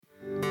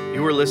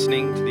You are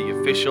listening to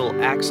the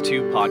official Acts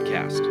 2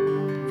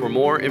 podcast. For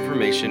more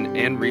information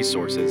and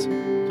resources,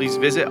 please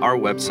visit our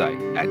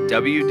website at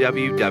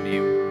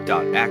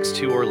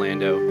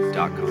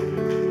www.acts2orlando.com.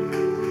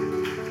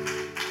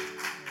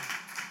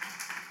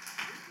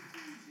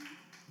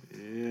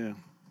 Yeah.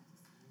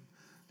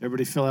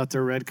 Everybody fill out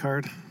their red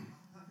card.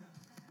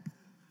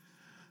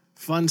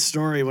 Fun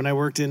story. When I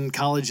worked in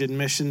college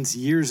admissions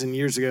years and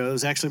years ago, it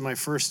was actually my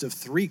first of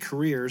 3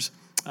 careers.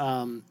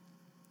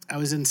 I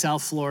was in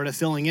South Florida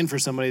filling in for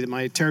somebody.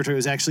 My territory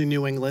was actually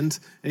New England.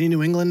 Any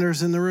New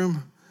Englanders in the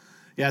room?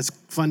 Yeah, it's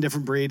fun,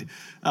 different breed.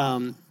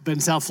 But in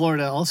South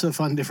Florida, also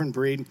fun, different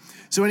breed.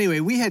 So anyway,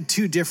 we had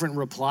 2 different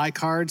reply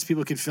cards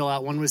people could fill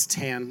out. One was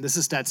tan. This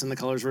is Stetson. The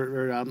colors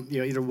were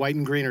either white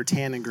and green or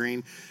tan and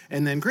green.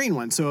 And then green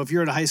one. So if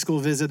you're at a high school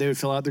visit, they would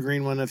fill out the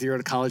green one. If you're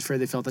at a college fair,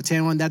 they fill out the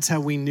tan one. That's how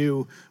we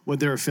knew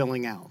what they were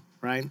filling out,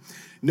 right?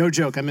 No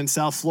joke. I'm in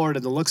South Florida.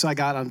 The looks I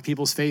got on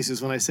people's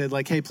faces when I said,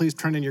 like, hey, please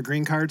turn in your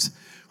green cards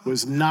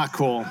was not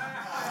cool.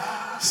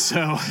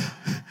 So,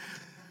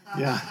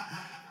 yeah.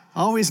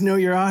 Always know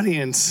your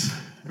audience,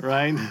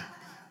 right?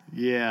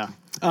 Yeah.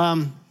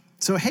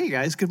 So, hey,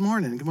 guys, good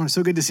morning. Good morning.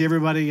 So good to see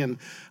everybody, and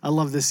I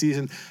love this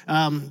season.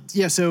 Talking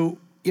to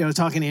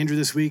Andrew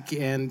this week,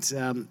 and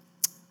I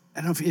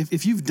don't know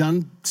if you've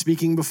done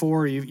speaking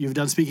before, or you've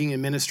done speaking in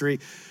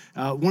ministry.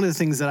 One of the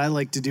things that I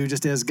like to do,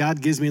 just as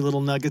God gives me little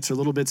nuggets or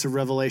little bits of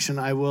revelation,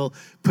 I will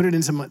put it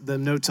into the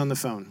notes on the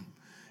phone.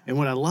 And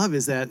what I love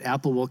is that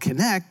Apple will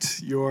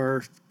connect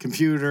your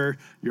computer,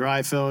 your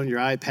iPhone, your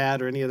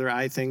iPad, or any other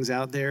things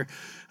out there,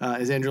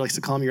 as Andrew likes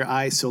to call them, your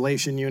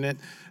isolation unit.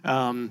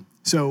 That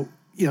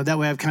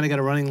way I've kind of got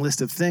a running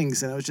list of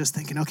things. And I was just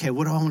thinking, okay,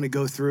 what do I want to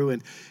go through?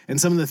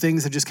 And some of the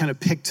things have just kind of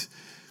picked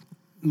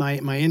my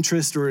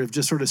interest or have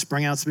just sort of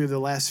sprung out to me over the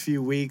last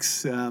few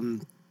weeks.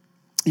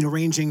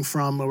 Ranging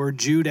from where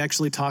Jude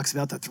actually talks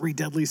about the 3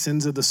 deadly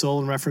sins of the soul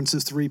and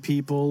references 3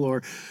 people,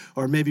 or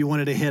maybe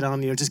wanted to hit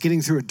on, just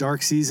getting through a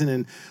dark season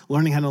and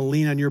learning how to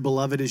lean on your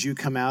beloved as you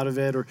come out of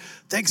it, or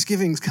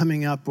Thanksgiving's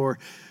coming up, or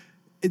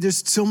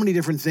there's so many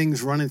different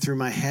things running through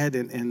my head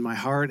and my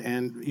heart,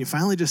 and you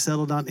finally just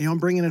settled on, I'm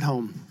bringing it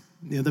home.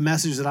 The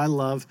message that I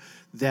love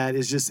that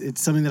is just, it's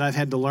something that I've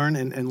had to learn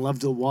and love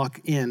to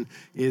walk in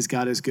is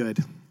God is good.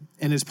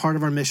 And as part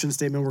of our mission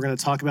statement, we're going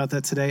to talk about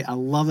that today. I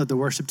love that the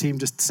worship team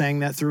just sang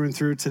that through and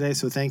through today,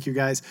 so thank you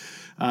guys.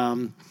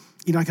 I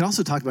could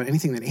also talk about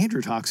anything that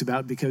Andrew talks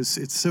about because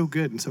it's so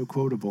good and so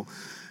quotable.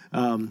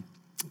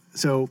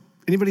 So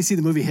anybody see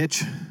the movie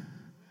Hitch?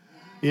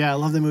 Yeah, I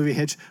love the movie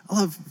Hitch.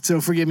 So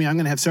forgive me, I'm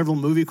going to have several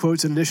movie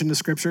quotes in addition to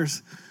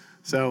scriptures.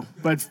 So,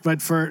 but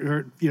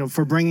for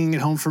bringing it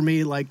home for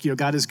me,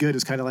 God is good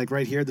is kind of like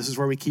right here. This is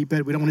where we keep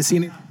it. We don't want to see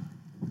any.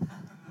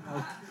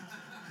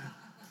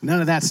 None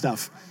of that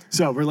stuff.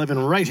 So we're living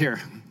right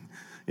here.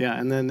 Yeah,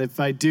 and then if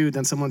I do,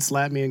 then someone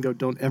slap me and go,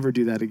 don't ever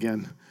do that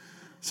again.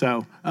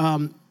 So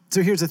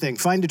here's the thing.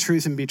 Find a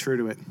truth and be true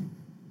to it.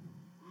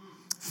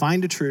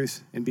 Find a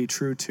truth and be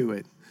true to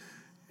it.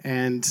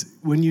 And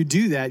when you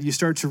do that, you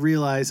start to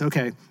realize,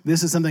 okay,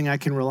 this is something I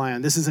can rely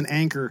on. This is an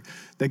anchor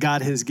that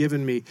God has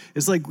given me.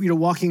 It's like,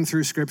 walking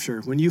through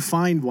Scripture. When you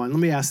find one, let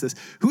me ask this.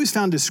 Who has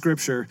found a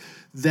Scripture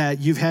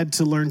that you've had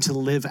to learn to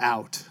live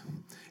out?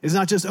 It's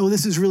not just,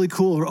 this is really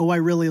cool, or, I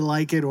really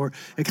like it, or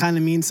it kind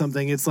of means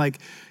something. It's like,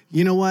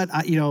 you know what?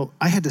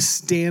 I had to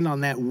stand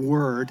on that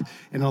word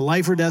in a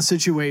life or death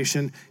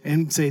situation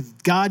and say,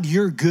 God,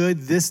 you're good.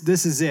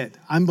 This is it.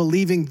 I'm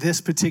believing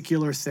this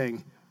particular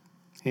thing.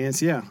 And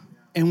it's, yeah.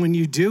 And when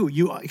you do,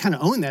 you kind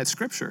of own that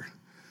scripture.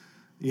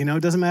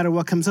 It doesn't matter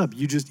what comes up.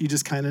 You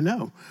just kind of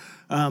know.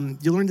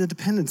 You learn the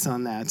dependence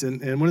on that. And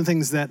one of the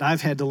things that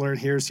I've had to learn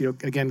here is,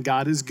 again,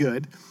 God is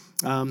good.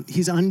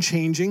 He's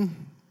unchanging.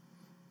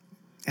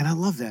 And I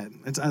love that.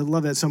 I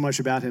love that so much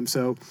about him.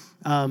 So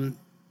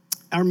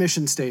our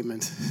mission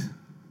statement,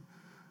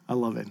 I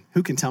love it.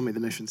 Who can tell me the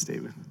mission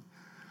statement?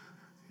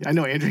 I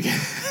know Andrew can,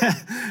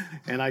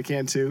 and I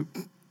can too.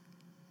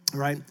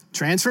 Right?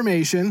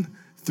 Transformation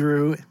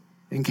through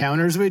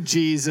encounters with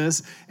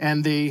Jesus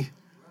and the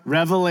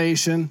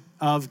revelation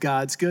of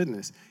God's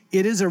goodness.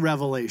 It is a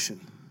revelation.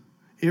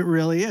 It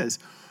really is.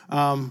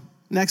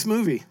 Next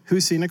movie.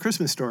 Who's seen A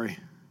Christmas Story?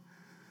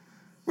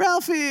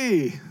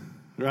 Ralphie.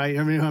 Right?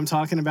 Everybody know who I'm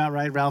talking about,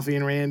 right? Ralphie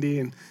and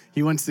Randy, and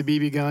he wants the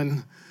BB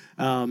gun.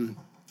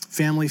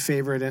 Family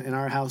favorite in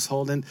our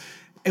household. And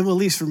at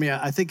least for me,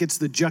 I think it's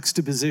the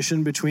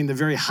juxtaposition between the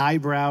very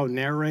highbrow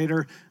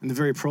narrator and the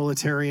very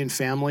proletarian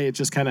family. It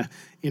just kind of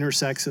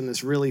intersects in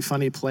this really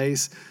funny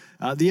place.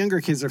 The younger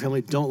kids in our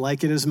family don't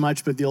like it as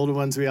much, but the older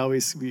ones, we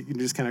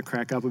just kind of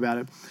crack up about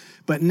it.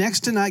 But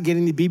next to not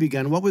getting the BB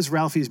gun, what was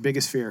Ralphie's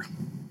biggest fear?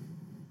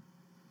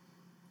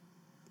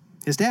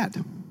 His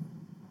dad.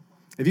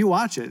 If you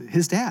watch it,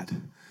 his dad.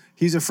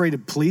 He's afraid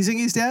of pleasing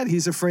his dad.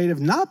 He's afraid of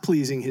not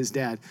pleasing his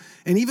dad.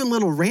 And even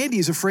little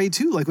Randy's afraid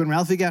too. Like when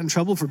Ralphie got in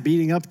trouble for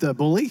beating up the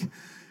bully,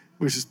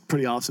 which is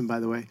pretty awesome, by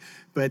the way.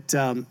 But,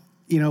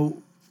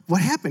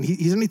 what happened?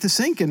 He's underneath the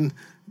sink and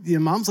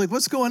mom's like,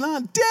 what's going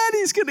on?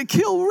 Daddy's going to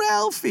kill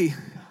Ralphie.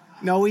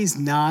 No, he's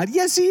not.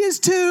 Yes, he is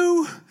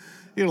too.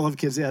 You love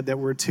kids that add that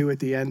word "to" at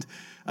the end.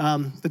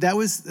 But that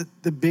was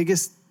the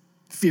biggest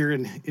fear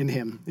in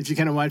him. If you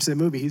kind of watch that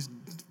movie, he's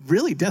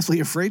really deathly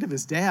afraid of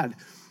his dad.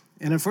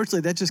 And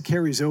unfortunately, that just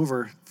carries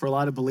over for a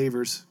lot of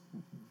believers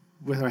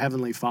with our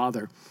Heavenly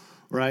Father,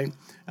 right?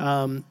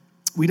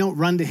 We don't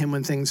run to him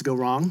when things go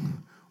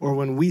wrong or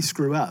when we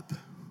screw up.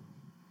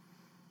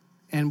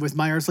 And with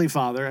my earthly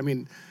father, I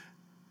mean,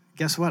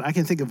 guess what? I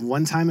can think of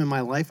one time in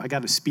my life I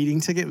got a speeding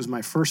ticket. It was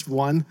my first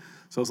one.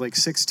 So I was like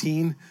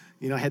 16.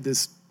 I had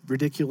this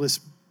ridiculous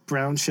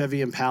brown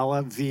Chevy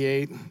Impala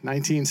V8,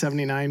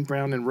 1979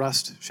 brown and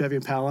rust Chevy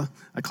Impala.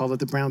 I called it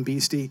the Brown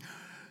Beastie.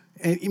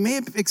 And you may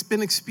have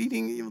been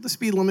exceeding the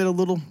speed limit a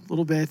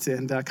little bit,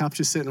 and cops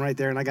just sitting right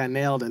there, and I got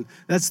nailed. And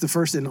that's the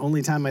first and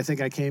only time I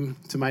think I came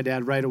to my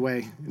dad right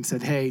away and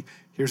said, "Hey,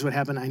 here's what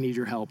happened. I need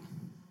your help."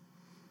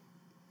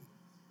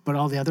 But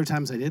all the other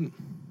times I didn't.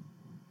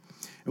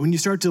 And when you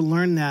start to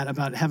learn that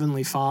about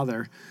Heavenly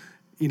Father,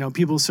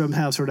 people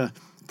somehow sort of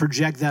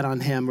project that on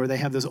him, or they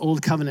have this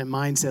old covenant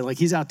mindset, like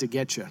he's out to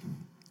get you,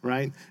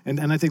 right?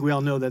 And I think we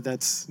all know that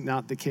that's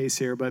not the case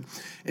here. But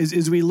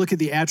as we look at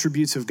the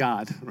attributes of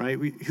God, right?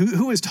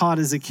 Who was taught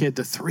as a kid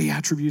the three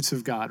attributes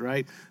of God,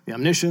 right? The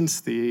omniscience,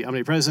 the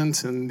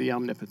omnipresent, and the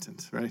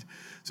omnipotent, right?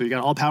 So you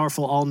got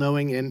all-powerful,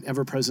 all-knowing, and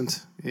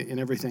ever-present in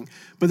everything.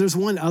 But there's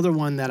one other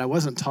one that I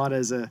wasn't taught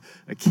as a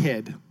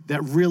kid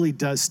that really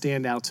does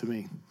stand out to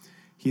me.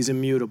 He's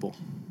immutable.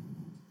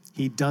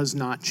 He does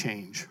not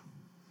change.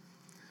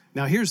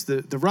 Now, here's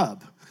the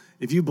rub.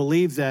 If you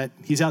believe that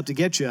he's out to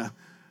get you,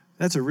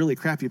 that's a really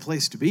crappy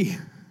place to be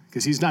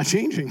because he's not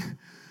changing.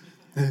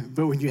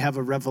 But when you have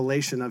a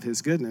revelation of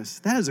his goodness,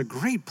 that is a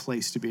great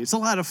place to be. It's a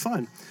lot of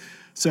fun.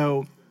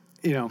 So,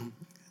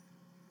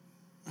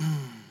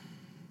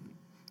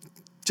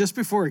 just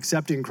before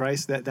accepting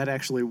Christ, that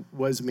actually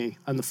was me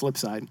on the flip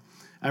side.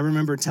 I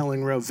remember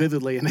telling Ro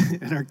vividly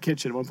in our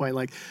kitchen at one point,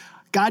 like,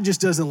 God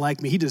just doesn't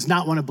like me. He does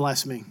not want to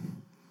bless me.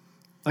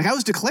 Like, I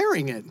was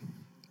declaring it.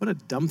 What a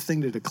dumb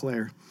thing to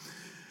declare.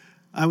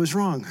 I was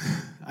wrong.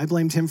 I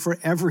blamed him for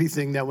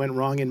everything that went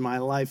wrong in my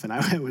life, and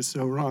I was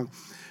so wrong.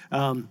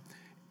 And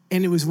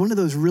it was one of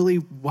those really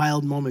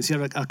wild moments. You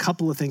have a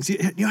couple of things.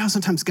 You know how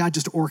sometimes God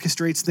just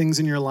orchestrates things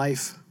in your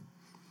life?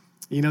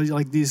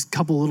 Like these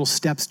couple little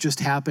steps just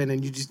happen,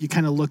 and you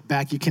kind of look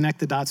back, you connect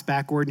the dots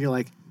backward, and you're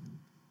like,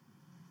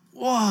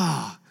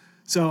 whoa.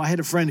 So I had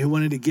a friend who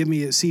wanted to give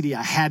me a CD.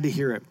 I had to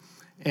hear it.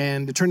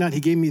 And it turned out he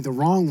gave me the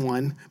wrong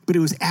one, but it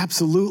was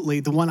absolutely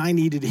the one I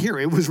needed to hear.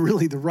 It was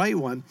really the right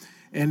one.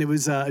 And it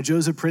was a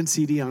Joseph Prince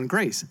CD on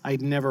grace.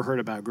 I'd never heard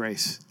about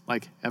grace,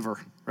 like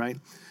ever, right?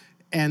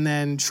 And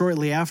then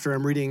shortly after,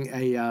 I'm reading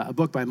a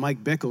book by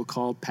Mike Bickle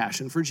called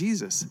Passion for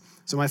Jesus.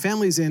 So my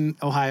family's in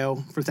Ohio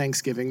for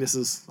Thanksgiving. This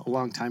is a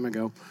long time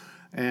ago.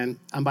 And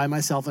I'm by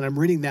myself, and I'm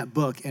reading that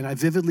book, and I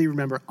vividly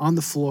remember on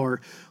the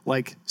floor,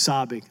 like,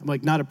 sobbing. I'm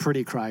like, not a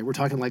pretty cry. We're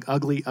talking like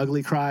ugly,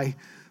 ugly cry.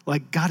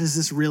 Like, God, is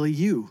this really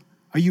you?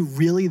 Are you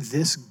really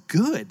this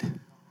good?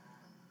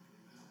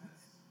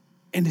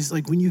 And it's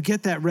like when you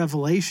get that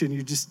revelation,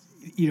 you just,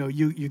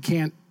 you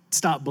can't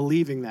stop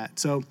believing that.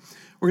 So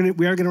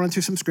we are gonna run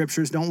through some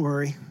scriptures. Don't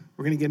worry,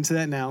 we're gonna get into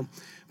that now.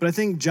 But I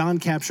think John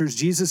captures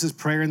Jesus'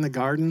 prayer in the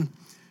garden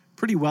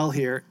pretty well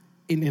here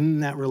in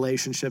that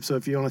relationship. So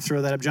if you want to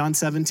throw that up, John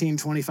 17,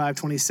 25,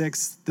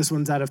 26. This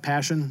one's out of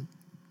Passion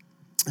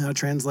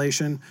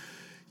translation.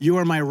 You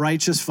are my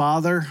righteous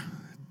Father,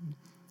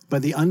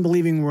 but the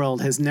unbelieving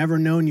world has never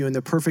known you in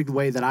the perfect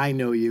way that I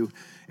know you.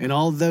 And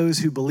all those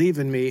who believe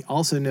in me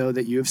also know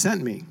that you have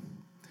sent me.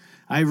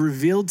 I have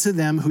revealed to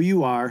them who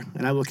you are,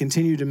 and I will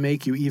continue to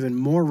make you even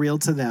more real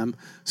to them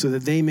so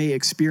that they may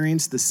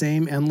experience the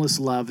same endless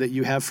love that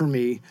you have for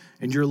me,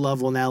 and your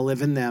love will now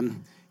live in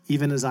them,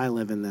 even as I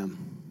live in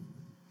them.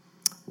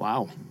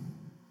 Wow.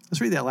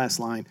 Let's read that last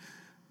line.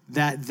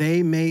 That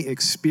they may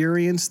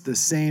experience the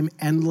same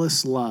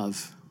endless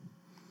love.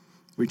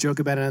 We joke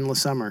about an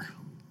endless summer.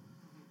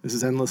 This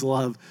is endless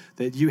love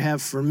that you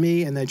have for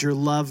me, and that your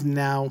love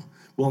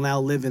will now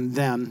live in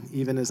them,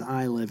 even as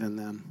I live in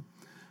them.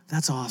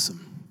 That's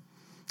awesome.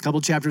 A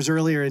couple chapters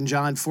earlier in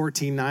John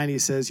 14:9, he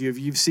says,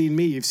 you've seen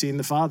me, you've seen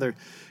the Father.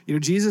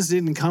 Jesus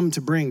didn't come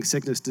to bring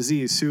sickness,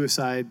 disease,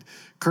 suicide,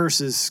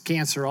 curses,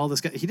 cancer, all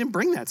this. He didn't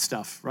bring that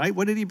stuff, right?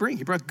 What did he bring?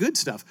 He brought good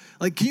stuff.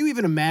 Like, can you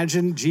even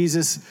imagine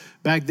Jesus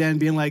back then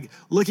being like,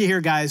 looky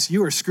here, guys,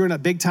 you are screwing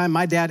up big time.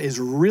 My dad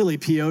is really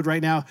PO'd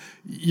right now.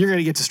 You're going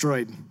to get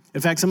destroyed. In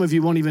fact, some of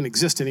you won't even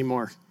exist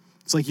anymore.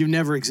 It's like you've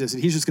never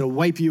existed. He's just going to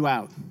wipe you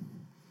out.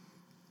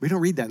 We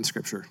don't read that in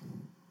Scripture,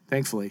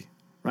 thankfully,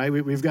 right?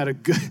 We've got a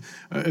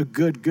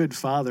good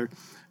Father.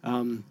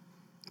 But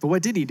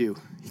what did he do?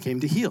 He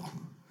came to heal,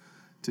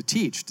 to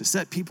teach, to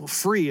set people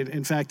free.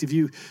 In fact, if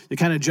you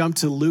kind of jump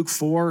to Luke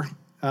 4,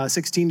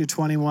 16 to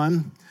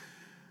 21,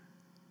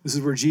 this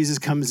is where Jesus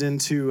comes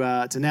into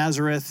to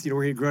Nazareth,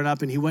 where he'd grown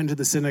up, and he went to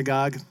the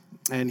synagogue,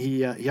 and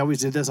he always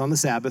did this on the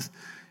Sabbath.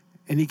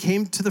 And he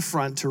came to the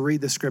front to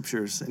read the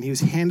scriptures, and he was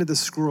handed the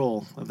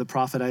scroll of the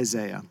prophet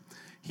Isaiah.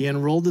 He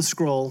unrolled the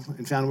scroll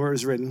and found where it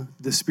was written,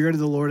 "The Spirit of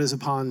the Lord is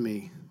upon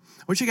me."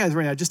 I want you guys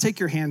right now, just take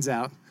your hands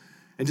out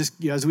And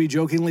just, as we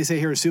jokingly say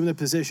here, assume the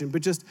position,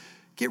 but just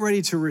get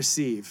ready to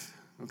receive,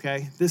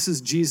 okay? This is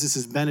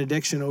Jesus'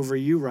 benediction over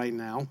you right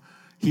now.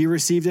 He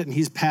received it, and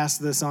he's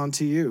passed this on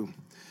to you.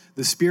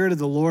 The Spirit of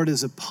the Lord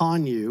is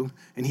upon you,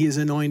 and he has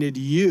anointed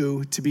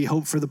you to be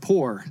hope for the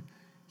poor,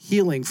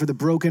 healing for the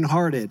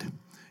brokenhearted,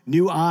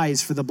 new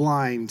eyes for the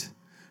blind,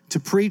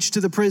 to preach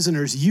to the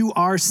prisoners, you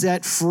are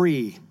set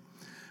free.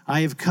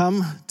 I have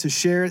come to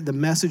share the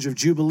message of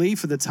Jubilee,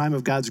 for the time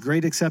of God's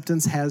great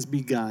acceptance has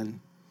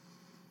begun.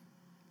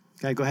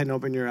 Okay, go ahead and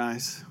open your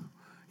eyes.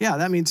 Yeah,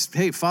 that means,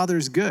 hey,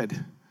 Father's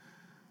good.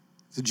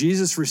 So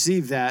Jesus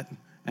received that,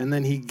 and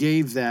then he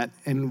gave that,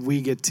 and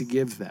we get to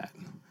give that.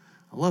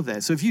 I love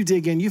that. So if you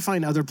dig in, you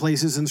find other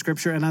places in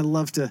Scripture, and I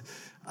love to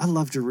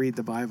read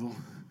the Bible.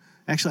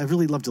 Actually, I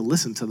really love to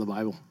listen to the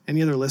Bible.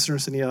 Any other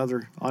listeners, any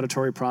other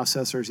auditory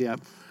processors? Yeah,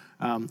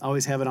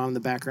 always have it on in the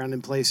background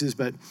in places,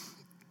 but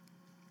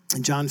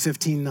in John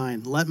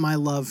 15:9, let my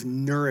love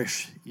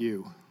nourish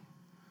you.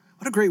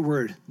 What a great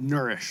word,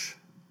 nourish.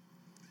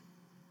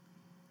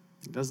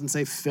 It doesn't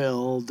say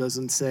fill,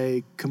 doesn't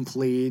say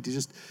complete.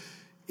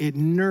 It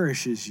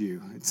nourishes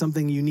you. It's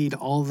something you need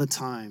all the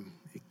time.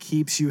 It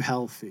keeps you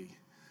healthy,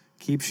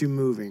 keeps you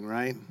moving,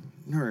 right?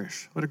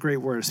 Nourish. What a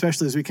great word,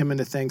 especially as we come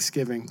into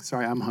Thanksgiving.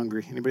 Sorry, I'm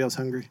hungry. Anybody else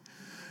hungry?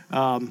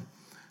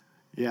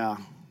 Yeah.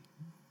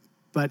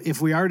 But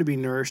if we are to be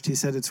nourished, he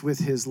said it's with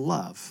his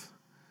love.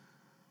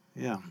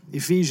 Yeah.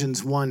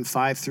 Ephesians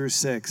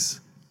 1:5-6.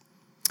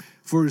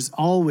 For it is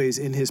always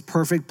in his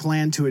perfect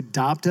plan to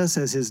adopt us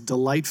as his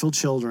delightful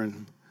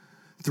children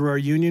through our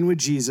union with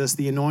Jesus,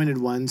 the Anointed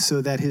One, so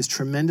that his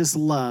tremendous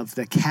love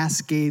that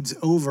cascades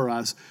over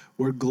us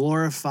would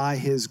glorify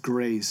his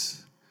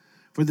grace.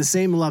 For the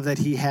same love that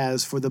he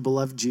has for the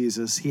beloved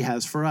Jesus, he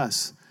has for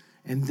us.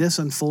 And this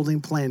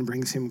unfolding plan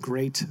brings him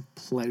great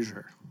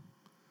pleasure.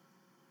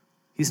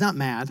 He's not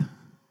mad.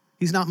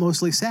 He's not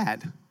mostly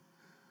sad.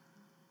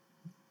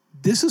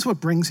 This is what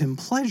brings him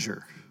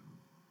pleasure.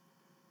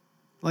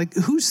 Like,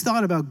 who's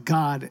thought about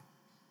God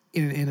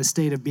in a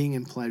state of being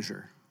in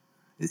pleasure?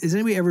 Has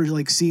anybody ever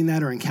seen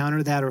that or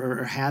encountered that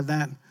or had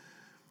that?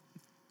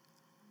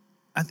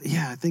 I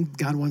think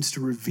God wants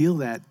to reveal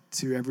that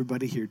to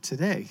everybody here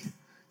today,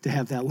 to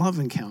have that love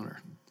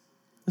encounter.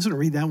 I just want to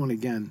read that one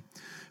again.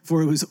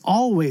 For it was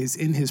always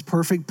in his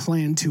perfect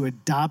plan to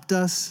adopt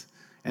us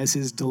as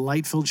his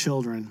delightful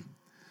children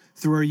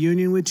through our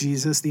union with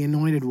Jesus, the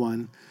Anointed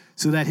One,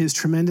 so that his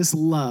tremendous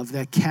love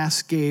that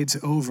cascades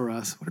over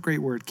us, what a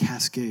great word,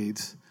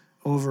 cascades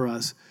over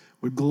us,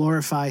 would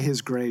glorify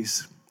his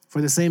grace.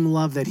 For the same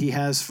love that he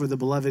has for the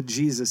beloved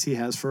Jesus, he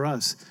has for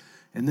us.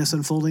 And this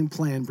unfolding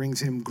plan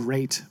brings him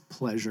great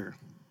pleasure.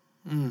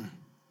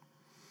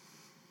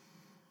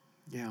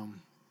 Yeah.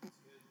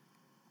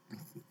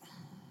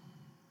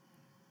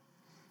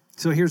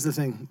 So here's the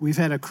thing. We've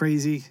had a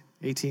crazy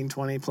 18,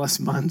 20 plus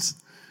months,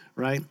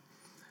 right?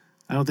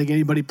 I don't think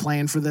anybody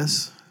planned for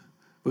this,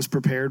 was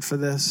prepared for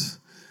this.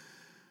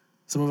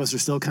 Some of us are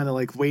still kind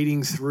of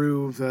wading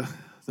through the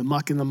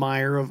muck and the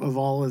mire of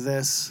all of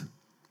this.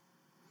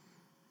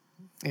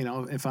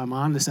 If I'm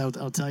honest,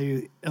 I'll tell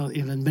you,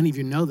 and many of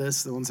you know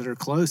this, the ones that are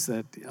close,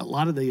 that a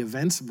lot of the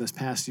events of this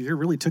past year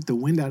really took the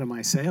wind out of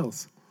my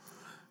sails.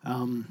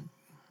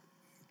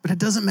 But it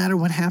doesn't matter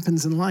what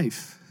happens in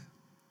life.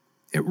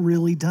 It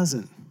really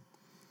doesn't.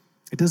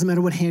 It doesn't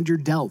matter what hand you're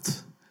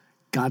dealt.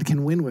 God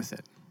can win with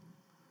it.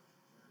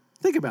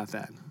 Think about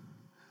that.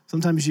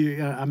 Sometimes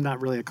I'm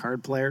not really a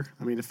card player.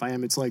 I mean, if I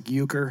am, it's like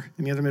euchre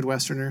and the other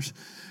Midwesterners.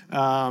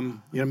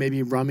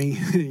 Maybe rummy,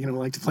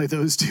 like to play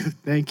those two.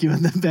 Thank you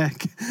in the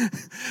back.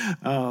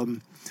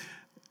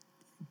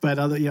 But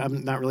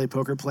I'm not really a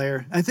poker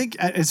player. I think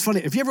it's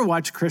funny. If you ever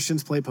watch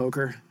Christians play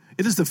poker,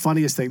 it is the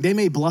funniest thing. They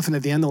may bluff, and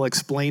at the end they'll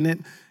explain it.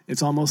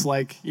 It's almost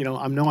like,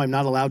 I'm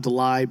not allowed to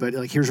lie, but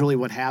here's really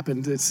what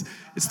happened. It's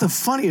the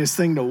funniest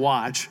thing to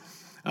watch.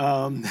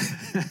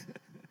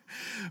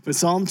 But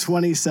Psalm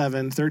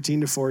 27,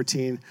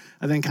 13-14,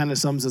 I think kind of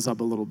sums this up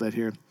a little bit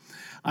here.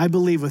 I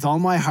believe with all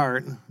my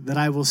heart that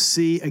I will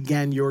see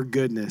again your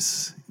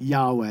goodness,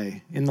 Yahweh,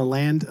 in the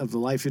land of the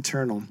life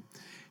eternal.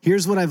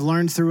 Here's what I've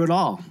learned through it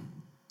all.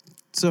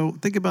 So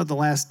think about the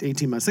last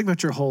 18 months. Think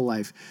about your whole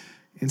life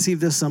and see if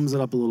this sums it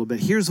up a little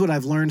bit. Here's what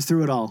I've learned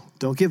through it all.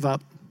 Don't give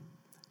up.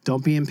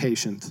 Don't be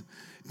impatient.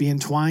 Be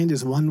entwined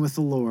as one with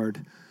the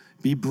Lord.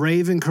 Be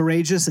brave and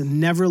courageous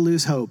and never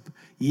lose hope.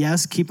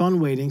 Yes, keep on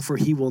waiting, for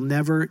he will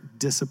never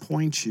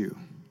disappoint you.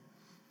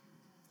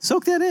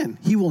 Soak that in.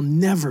 He will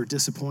never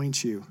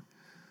disappoint you.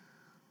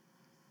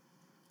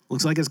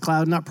 Looks like it's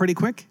clouding up pretty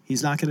quick.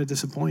 He's not going to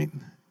disappoint.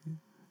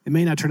 It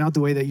may not turn out the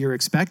way that you're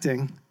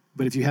expecting,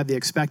 but if you have the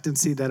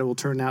expectancy that it will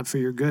turn out for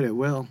your good, it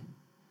will.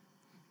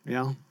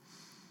 Yeah.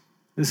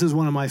 This is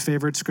one of my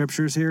favorite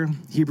scriptures here,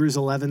 Hebrews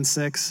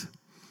 11:6.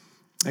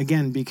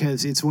 Again,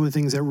 because it's one of the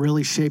things that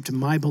really shaped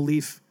my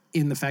belief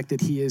in the fact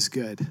that he is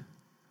good,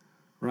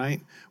 right?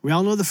 We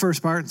all know the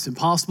first part. It's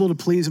impossible to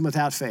please him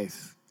without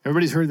faith.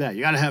 Everybody's heard that.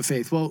 You got to have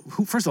faith. Well,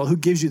 first of all, who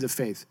gives you the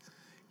faith?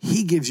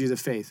 He gives you the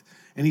faith.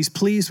 And he's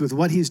pleased with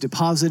what he's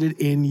deposited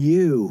in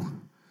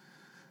you.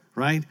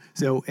 right?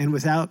 So, and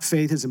without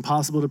faith, it's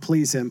impossible to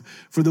please him.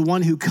 For the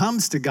one who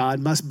comes to God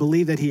must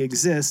believe that he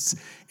exists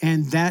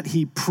and that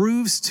he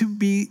proves to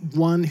be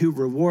one who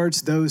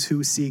rewards those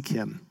who seek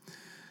him.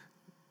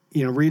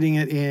 Reading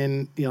it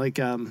in, I think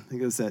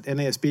it was that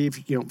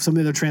NASB, some of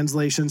the other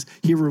translations,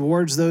 he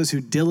rewards those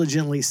who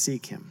diligently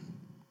seek him.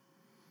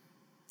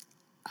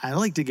 I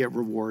like to get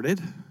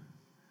rewarded.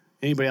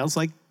 Anybody else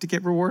like to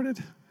get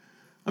rewarded?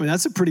 I mean,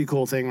 that's a pretty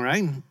cool thing,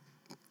 right?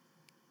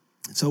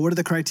 So what are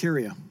the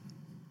criteria?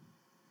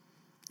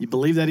 You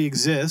believe that he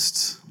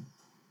exists.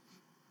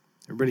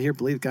 Everybody here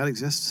believe God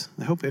exists?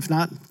 I hope. If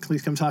not,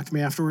 please come talk to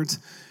me afterwards.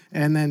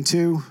 And then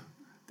 2,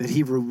 that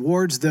he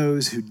rewards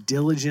those who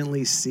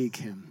diligently seek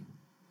him.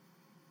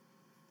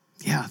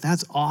 Yeah,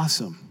 that's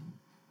awesome.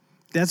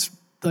 That's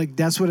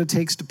what it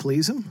takes to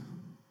please him.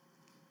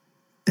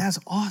 That's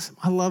awesome.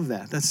 I love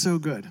that. That's so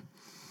good.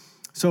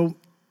 So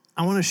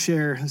I want to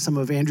share some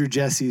of Andrew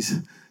Jesse's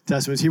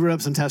testimonies. He wrote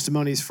up some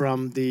testimonies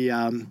from the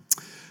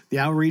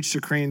outreach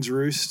to Crane's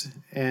Roost,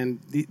 and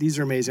these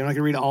are amazing. I'm not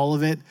going to read all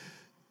of it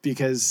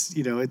because,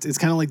 it's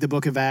kind of like the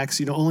book of Acts.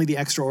 Only the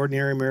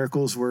extraordinary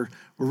miracles were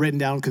written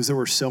down because there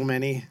were so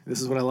many. This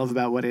is what I love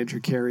about what Andrew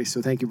carries,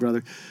 so thank you,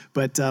 brother.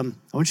 But I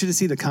want you to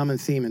see the common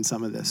theme in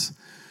some of this.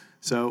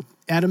 So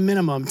at a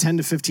minimum, 10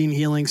 to 15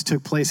 healings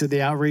took place at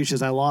the outreach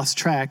as I lost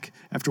track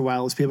after a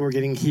while as people were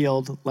getting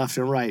healed left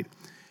and right.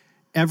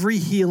 Every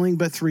healing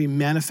but 3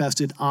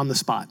 manifested on the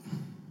spot.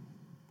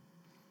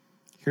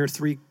 Here are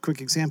 3 quick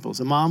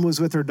examples. A mom was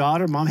with her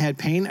daughter. Mom had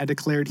pain. I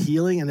declared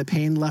healing, and the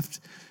pain left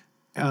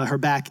her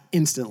back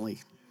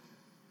instantly.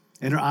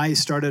 And her eyes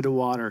started to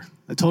water.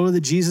 I told her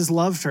that Jesus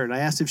loved her, and I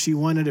asked if she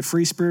wanted a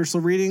free spiritual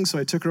reading, so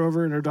I took her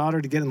over and her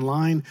daughter to get in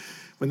line.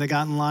 When they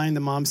got in line, the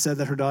mom said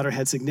that her daughter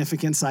had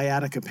significant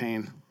sciatica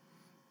pain.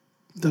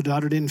 The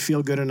daughter didn't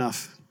feel good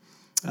enough.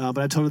 But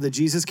I told her that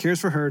Jesus cares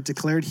for her,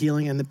 declared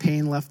healing, and the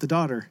pain left the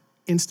daughter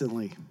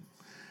instantly.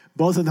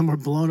 Both of them were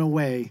blown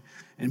away,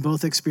 and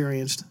both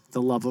experienced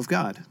the love of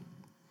God.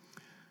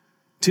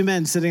 2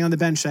 men sitting on the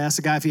bench. I asked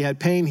the guy if he had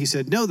pain. He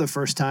said no the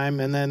first time,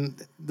 and then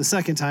the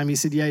second time he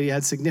said, yeah, he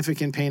had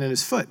significant pain in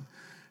his foot.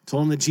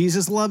 Told him that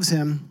Jesus loves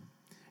him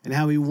and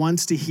how he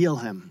wants to heal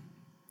him.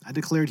 I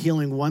declared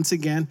healing once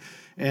again,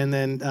 and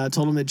then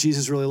told him that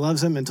Jesus really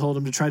loves him and told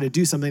him to try to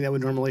do something that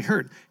would normally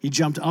hurt. He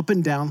jumped up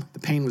and down. The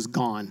pain was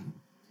gone.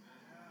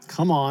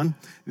 Come on.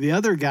 The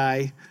other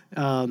guy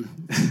had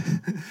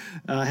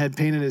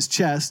pain in his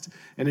chest,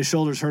 and his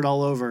shoulders hurt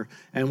all over.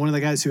 And one of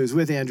the guys who was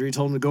with Andrew, he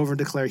told him to go over and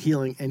declare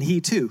healing, and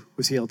he too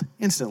was healed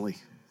instantly.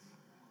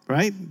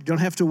 Right? You don't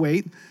have to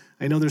wait.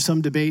 I know there's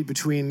some debate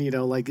between,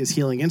 is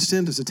healing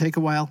instant? Does it take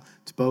a while?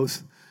 It's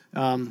both.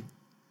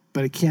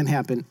 But it can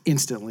happen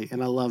instantly,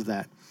 and I love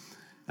that.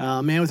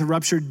 A man with a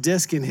ruptured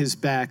disc in his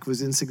back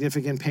was in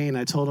significant pain.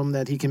 I told him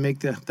that I can make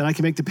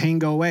the pain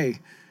go away.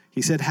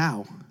 He said,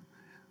 how?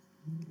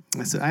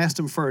 I asked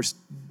him first,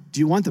 do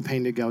you want the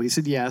pain to go? He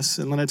said, yes.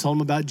 And then I told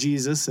him about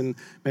Jesus and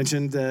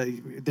mentioned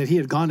that he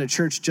had gone to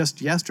church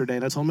just yesterday.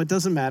 And I told him it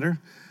doesn't matter.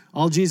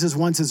 All Jesus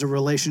wants is a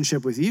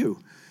relationship with you.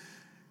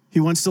 He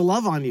wants to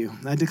love on you.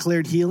 I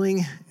declared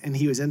healing, and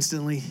he was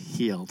instantly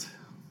healed.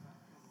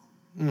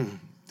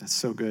 That's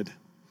so good.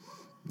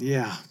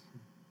 Yeah.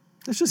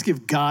 Let's just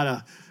give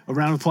God a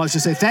round of applause.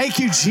 Just say, thank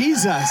you,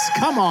 Jesus.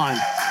 Come on.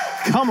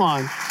 Come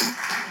on.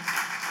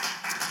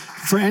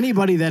 For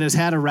anybody that has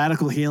had a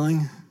radical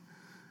healing,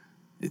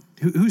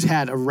 who's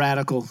had a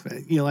radical,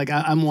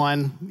 I'm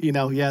one,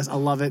 yes, I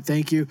love it.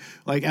 Thank you.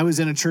 I was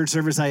in a church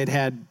service. I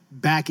had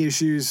back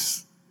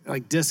issues,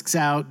 discs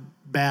out,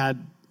 bad,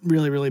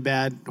 really, really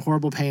bad,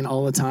 horrible pain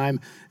all the time.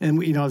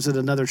 And, I was at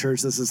another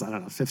church. This is,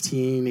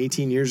 15,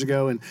 18 years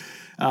ago.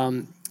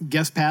 And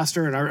guest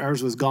pastor, and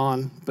ours was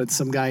gone, but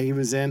some guy he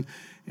was in.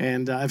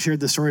 And I've shared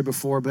this story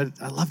before, but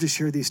I love to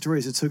share these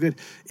stories. It's so good.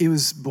 It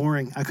was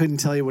boring. I couldn't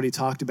tell you what he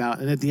talked about.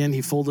 And at the end,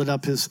 he folded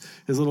up his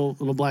little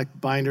black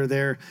binder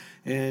there,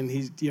 and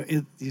he's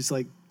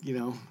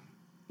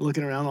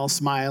looking around, all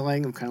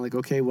smiling. I'm kind of like,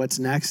 okay, what's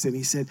next? And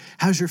he said,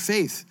 "How's your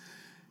faith?"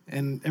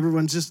 And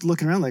everyone's just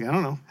looking around like, I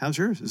don't know. How's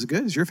yours? Is it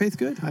good? Is your faith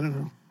good? I don't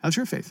know. How's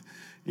your faith?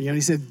 He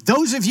said,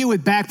 "Those of you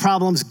with back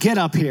problems, get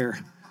up here."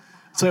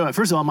 So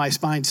first of all, my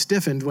spine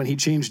stiffened when he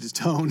changed his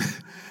tone,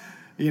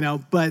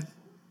 but.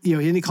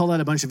 And he called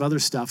out a bunch of other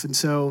stuff. And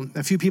so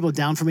a few people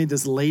down from me,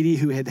 this lady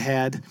who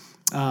had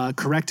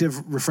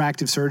corrective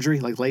refractive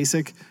surgery, like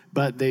LASIK,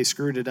 but they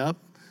screwed it up.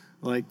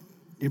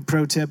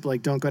 Pro tip,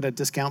 don't go to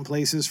discount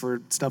places for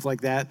stuff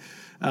like that.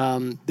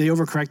 They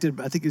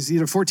overcorrected, I think it was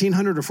either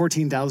 1,400 or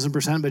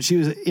 14,000%, but she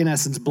was in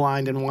essence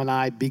blind in one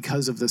eye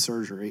because of the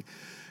surgery.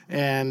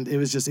 And it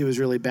was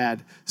really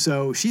bad.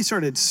 So she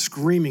started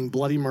screaming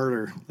bloody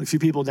murder, a few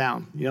people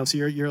down, so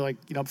you're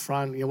up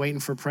front, you're waiting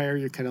for prayer.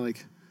 You're kind of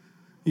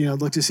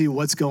look to see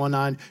what's going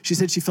on. She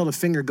said she felt a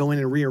finger go in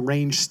and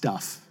rearrange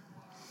stuff.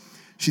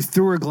 She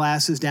threw her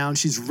glasses down.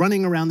 She's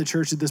running around the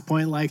church at this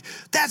point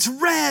that's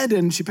red.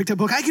 And she picked up a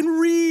book. I can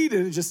read.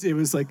 And it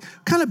was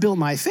kind of built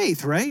my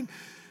faith, right?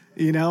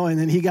 And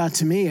then he got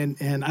to me,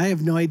 and I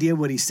have no idea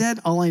what he said.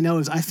 All I know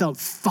is I felt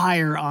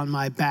fire on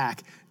my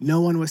back.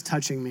 No one was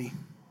touching me.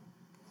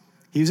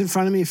 He was in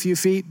front of me a few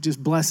feet,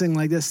 just blessing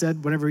like this,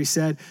 said whatever he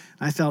said.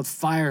 I felt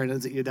fire, and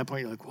at that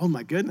point, you're like, oh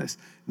my goodness,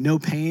 no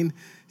pain.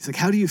 He's like,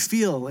 how do you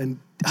feel? And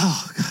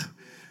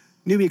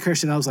newbie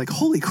Christian, I was like,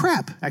 holy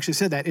crap. I actually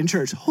said that in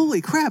church. Holy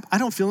crap, I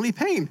don't feel any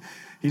pain.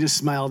 He just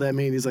smiled at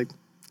me, and he's like,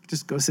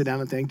 just go sit down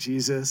and thank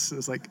Jesus. It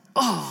was like,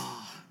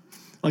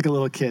 like a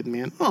little kid,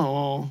 man.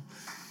 Oh,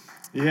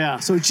 yeah.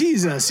 So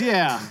Jesus,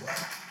 yeah.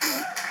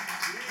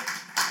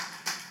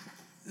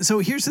 So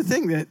here's the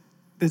thing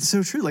that's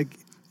so true. Like,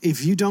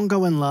 if you don't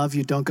go in love,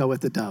 you don't go with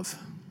the dove.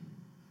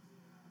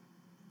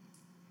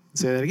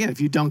 Say that again.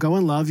 If you don't go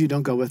in love, you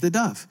don't go with the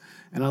dove.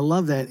 And I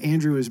love that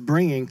Andrew is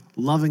bringing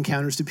love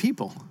encounters to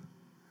people.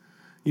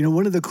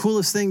 One of the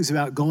coolest things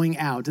about going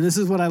out, and this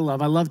is what I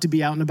love to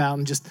be out and about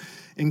and just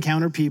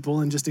encounter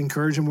people and just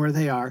encourage them where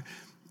they are,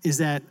 is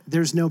that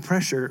there's no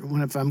pressure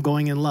if I'm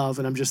going in love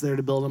and I'm just there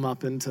to build them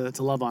up and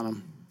to love on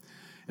them.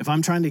 If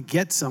I'm trying to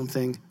get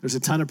something, there's a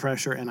ton of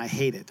pressure and I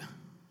hate it.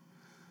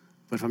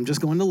 But if I'm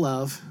just going to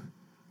love,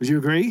 would you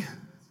agree?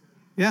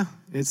 Yeah,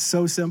 it's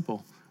so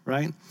simple,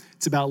 right?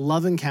 It's about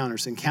love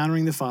encounters,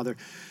 encountering the Father.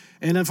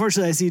 And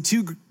unfortunately, I see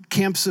two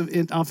camps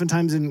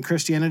oftentimes in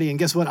Christianity, and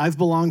guess what? I've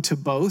belonged to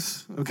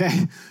both,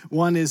 okay?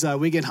 One is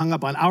we get hung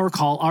up on our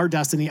call, our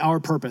destiny,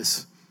 our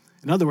purpose.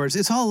 In other words,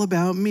 it's all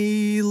about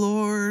me,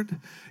 Lord.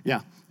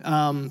 Yeah,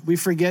 we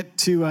forget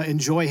to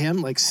enjoy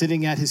him, like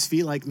sitting at his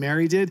feet like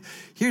Mary did.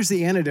 Here's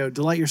the antidote: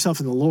 delight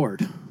yourself in the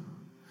Lord.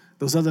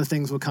 Those other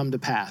things will come to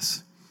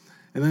pass.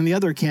 And then the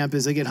other camp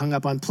is they get hung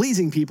up on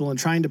pleasing people and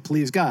trying to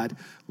please God,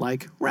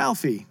 like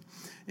Ralphie.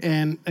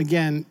 And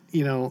again,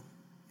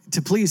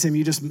 to please him,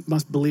 you just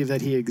must believe that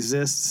he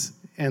exists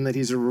and that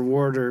he's a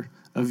rewarder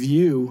of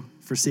you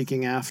for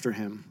seeking after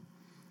him.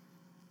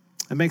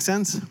 That makes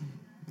sense?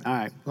 All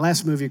right,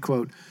 last movie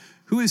quote.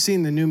 Who has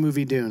seen the new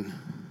movie Dune?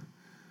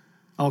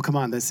 Oh, come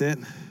on, that's it?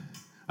 All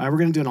right, we're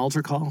going to do an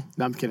altar call.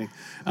 No, I'm kidding.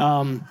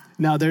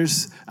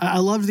 I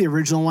loved the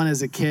original one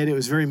as a kid. It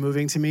was very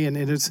moving to me, and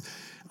it's,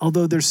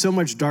 although there's so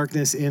much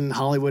darkness in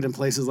Hollywood and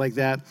places like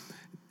that,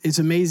 it's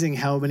amazing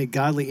how many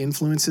godly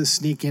influences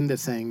sneak into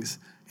things.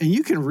 And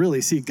you can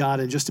really see God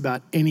in just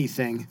about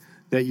anything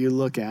that you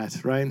look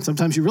at, right? And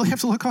sometimes you really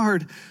have to look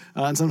hard,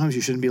 and sometimes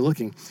you shouldn't be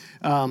looking.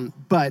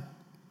 But,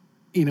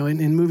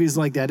 in movies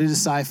like that, it is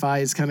sci-fi,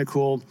 it's kind of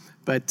cool.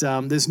 But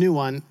this new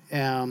one,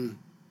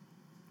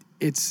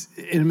 it's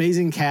an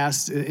amazing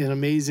cast, an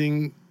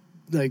amazing,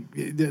 like,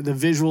 the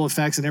visual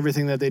effects and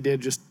everything that they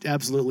did, just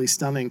absolutely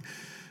stunning.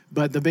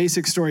 But the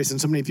basic story,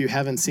 since so many of you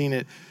haven't seen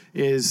it,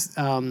 is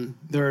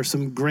there are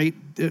some great,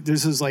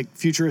 this is like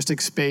futuristic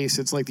space.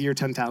 It's like the year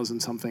 10,000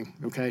 something,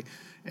 okay?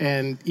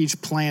 And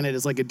each planet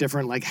is like a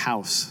different like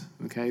house,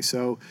 okay?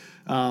 So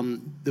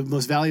the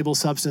most valuable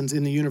substance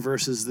in the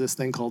universe is this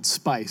thing called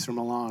spice or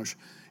melange.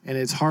 And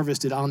it's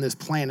harvested on this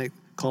planet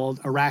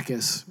called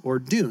Arrakis or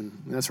Dune.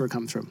 And that's where it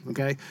comes from,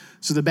 okay?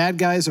 So the bad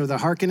guys are the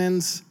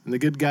Harkonnens and the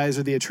good guys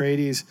are the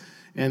Atreides.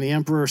 And the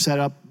Emperor set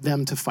up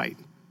them to fight.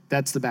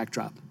 That's the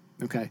backdrop.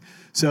 Okay,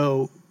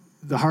 so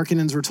the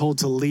Harkonnens were told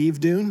to leave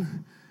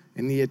Dune,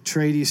 and the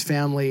Atreides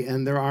family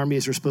and their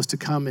armies are supposed to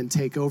come and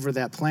take over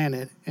that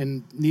planet,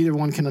 and neither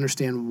one can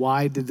understand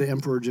why did the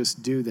Emperor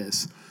just do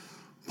this.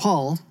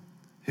 Paul,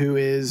 who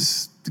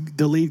is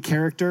the lead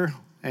character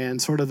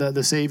and sort of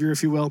the savior,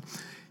 if you will,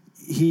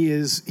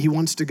 he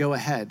wants to go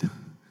ahead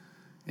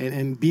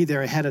and be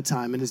there ahead of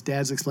time, and his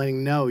dad's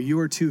explaining, no, you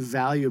are too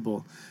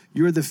valuable.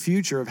 You are the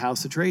future of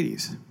House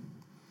Atreides.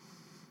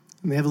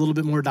 And they have a little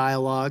bit more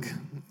dialogue.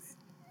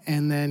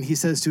 And then he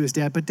says to his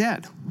dad, but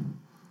Dad,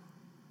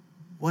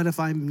 what if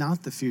I'm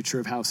not the future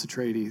of House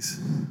Atreides?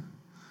 And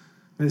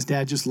his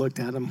dad just looked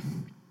at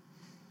him.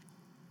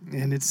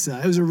 And it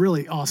was a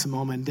really awesome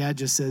moment. Dad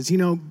just says,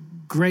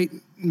 great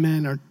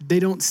men, they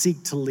don't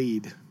seek to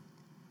lead.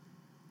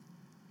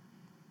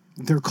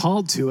 They're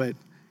called to it,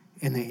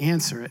 and they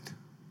answer it.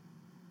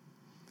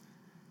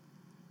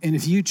 And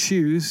if you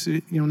choose,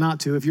 not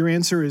to, if your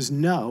answer is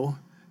no,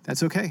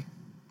 that's okay.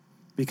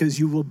 Because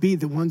you will be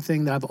the one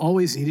thing that I've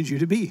always needed you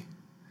to be,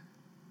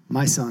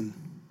 my son.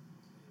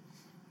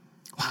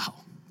 Wow.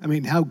 I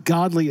mean, how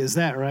godly is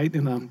that, right?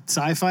 In a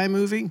sci-fi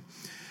movie?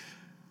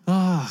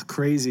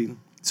 Crazy.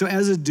 So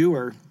as a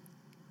doer,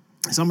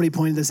 somebody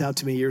pointed this out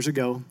to me years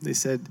ago. They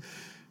said,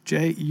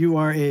 Jay, you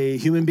are a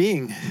human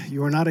being.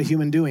 You are not a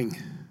human doing.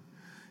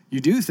 You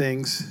do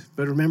things,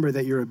 but remember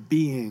that you're a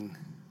being.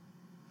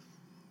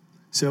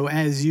 So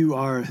as you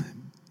are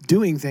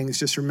doing things,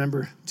 just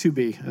remember to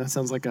be. That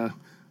sounds like a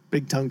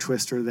big tongue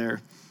twister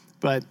there,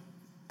 but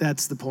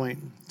that's the point.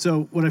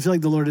 So what I feel like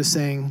the Lord is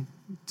saying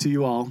to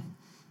you all,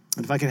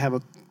 and if I could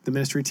have the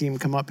ministry team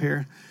come up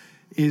here,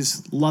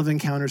 is love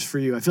encounters for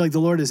you. I feel like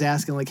the Lord is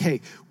asking, like, hey,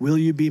 will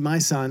you be my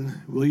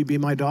son? Will you be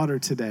my daughter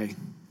today?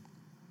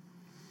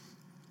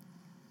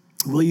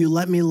 Will you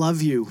let me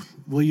love you?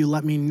 Will you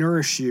let me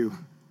nourish you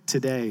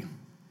today?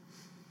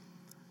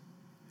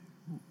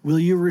 Will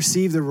you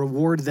receive the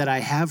reward that I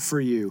have for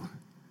you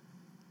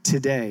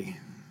today?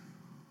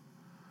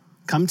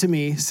 Come to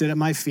me, sit at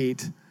my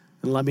feet,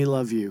 and let me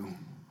love you.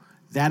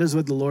 That is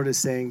what the Lord is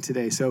saying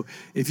today. So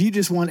if you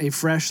just want a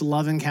fresh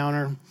love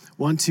encounter,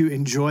 want to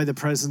enjoy the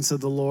presence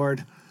of the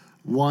Lord,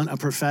 want a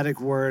prophetic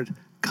word,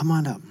 come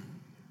on up.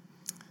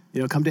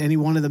 Come to any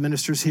one of the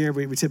ministers here.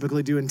 We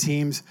typically do in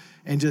teams,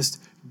 and just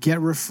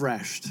get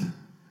refreshed.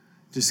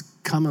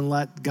 Just come and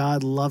let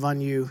God love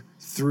on you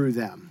through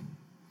them.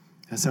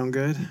 That sound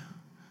good?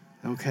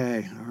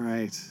 Okay, all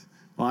right.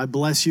 Well, I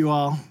bless you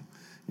all.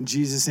 In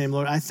Jesus' name,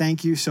 Lord, I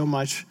thank you so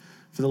much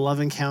for the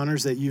love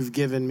encounters that you've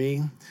given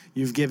me.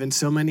 You've given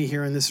so many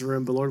here in this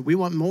room, but Lord, we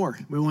want more.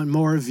 We want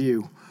more of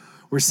you.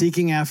 We're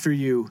seeking after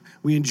you.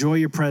 We enjoy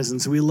your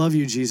presence. We love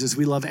you, Jesus.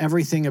 We love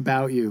everything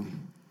about you.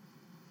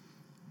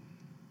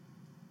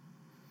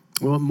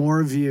 We want more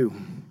of you.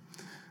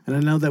 And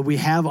I know that we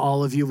have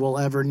all of you we'll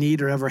ever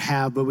need or ever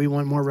have, but we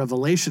want more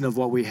revelation of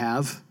what we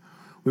have.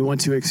 We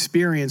want to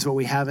experience what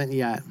we haven't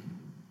yet.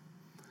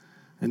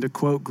 And to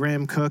quote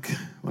Graham Cook,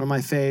 one of my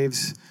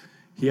faves,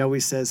 he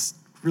always says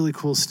really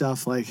cool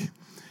stuff like,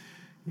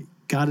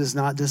 God is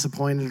not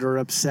disappointed or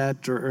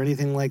upset or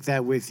anything like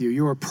that with you.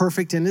 You are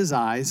perfect in his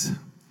eyes,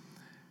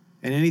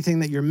 and anything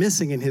that you're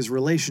missing in his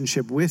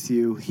relationship with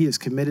you, he is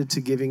committed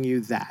to giving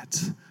you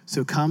that.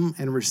 So come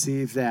and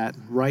receive that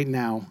right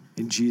now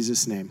in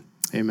Jesus' name.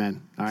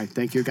 Amen. All right.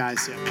 Thank you,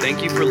 guys.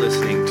 Thank you for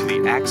listening to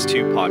the Acts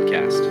 2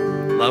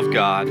 podcast. Love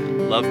God,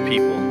 love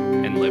people,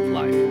 and live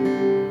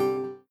life.